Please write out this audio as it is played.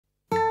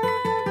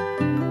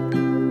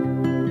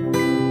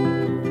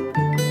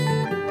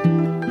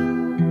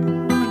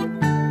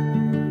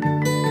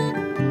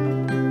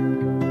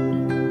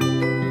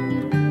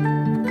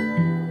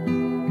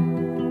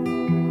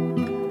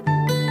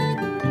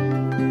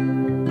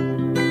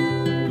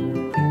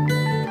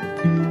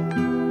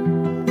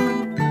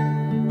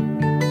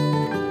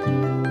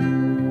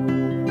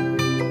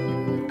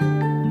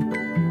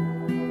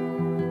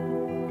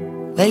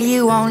Well,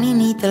 you only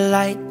need the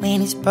light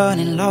when it's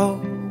burning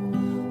low.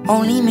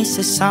 Only miss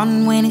the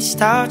sun when it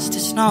starts to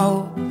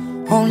snow.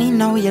 Only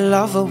know you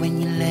love her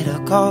when you let her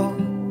go.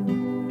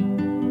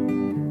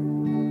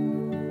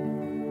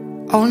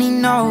 Only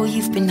know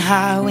you've been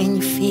high when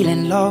you're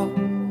feeling low.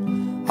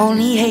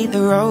 Only hate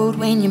the road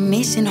when you're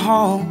missing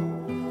home.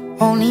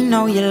 Only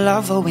know you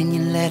love her when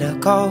you let her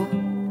go.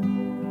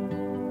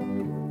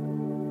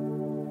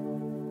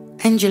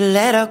 And you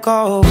let her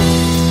go.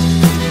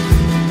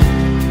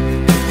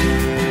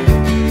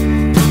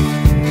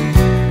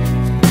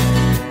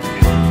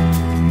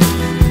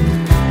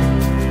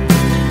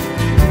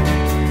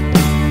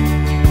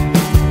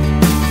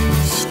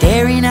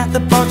 Staring at the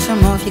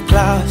bottom of your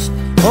glass,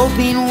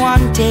 hoping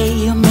one day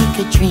you'll make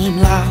a dream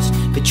last.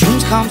 But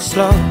dreams come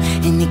slow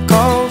and they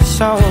go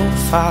so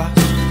fast.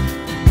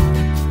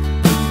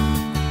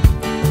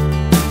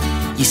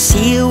 You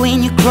see it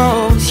when you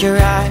close your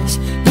eyes.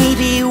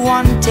 Maybe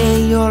one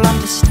day you'll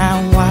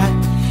understand why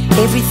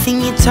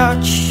everything you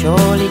touch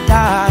surely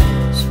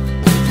dies.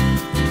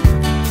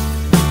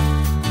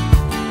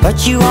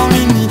 But you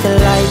only need the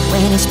light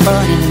when it's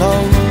burning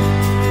low.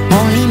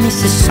 Only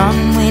miss the sun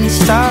when it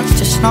starts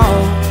to snow.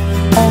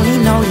 Only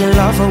know you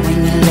love her when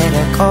you let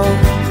her go.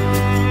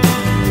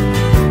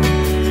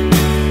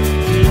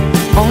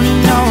 Only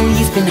know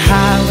you've been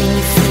high when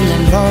you're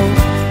feeling low.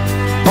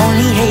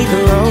 Only hate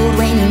the road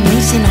when you're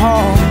missing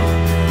home.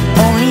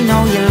 Only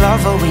know you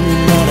love her when you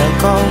let her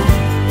go.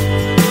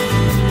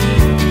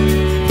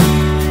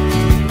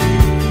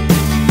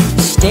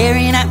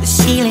 Staring at the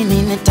ceiling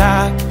in the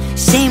dark,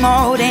 same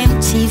old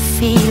empty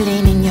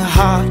feeling in your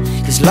heart.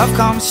 Cause love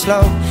comes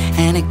slow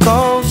and it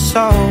goes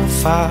so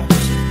fast.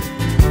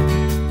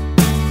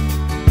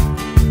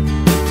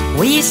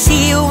 Well, you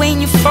see it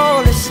when you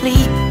fall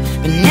asleep,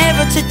 but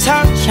never to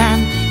touch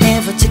and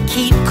never to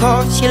keep.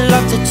 Cause you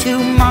loved her too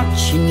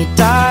much and you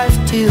dive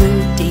too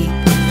deep.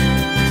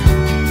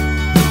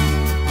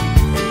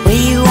 Well,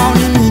 you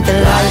only need the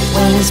light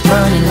when it's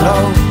burning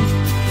low.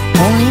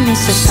 Only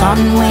miss the sun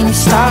when it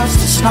starts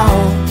to snow.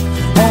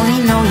 Only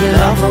know you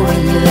love her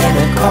when you let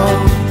her go.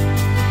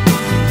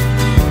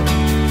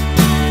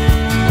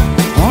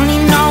 Only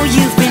know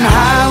you've been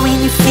high when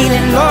you're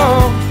feeling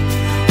low.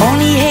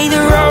 Only hate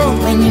the road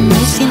when you're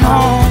missing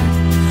home.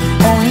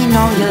 Only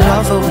know you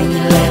love her when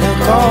you let her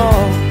go.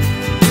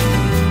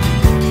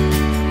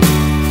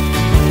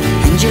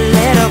 And you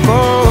let her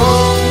go.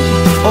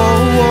 Oh,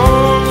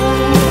 oh,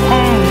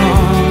 oh,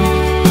 oh.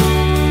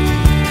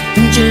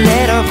 And you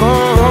let her go.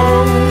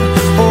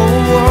 Oh,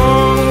 oh,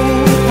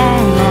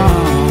 oh, oh.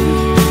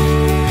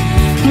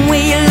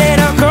 Will you let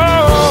her go?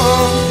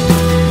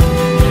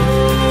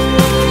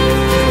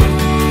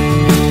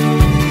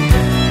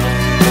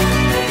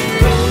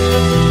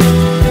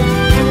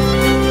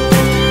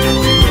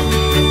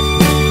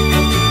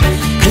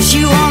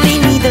 You only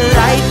need the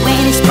light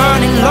when it's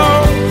burning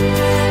low.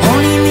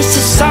 Only miss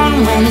the sun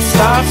when it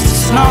starts to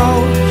snow.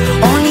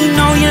 Only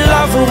know you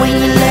love her when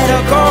you let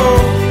her go.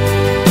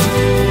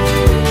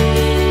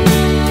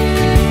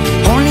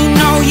 Only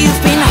know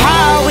you've been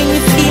high when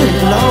you're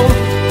feeling low.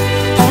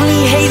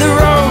 Only hate the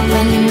road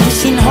when you're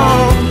missing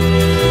home.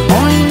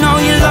 Only know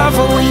you love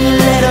her when you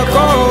let her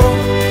go.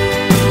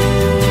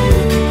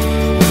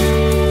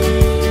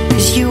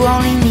 Cause you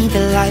only need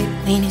the light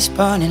when it's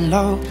burning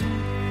low.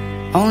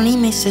 Only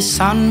miss the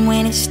sun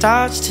when it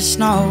starts to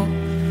snow.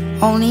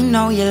 Only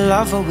know you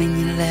love her when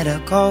you let her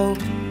go.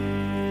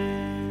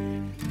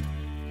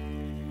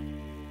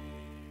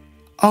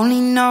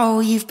 Only know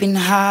you've been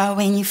high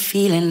when you're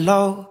feeling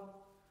low.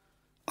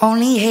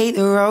 Only hate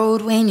the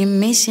road when you're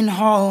missing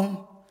home.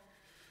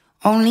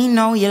 Only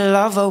know you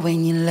love her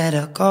when you let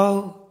her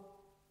go.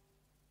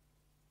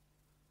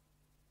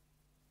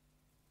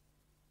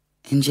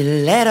 And you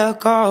let her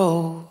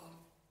go.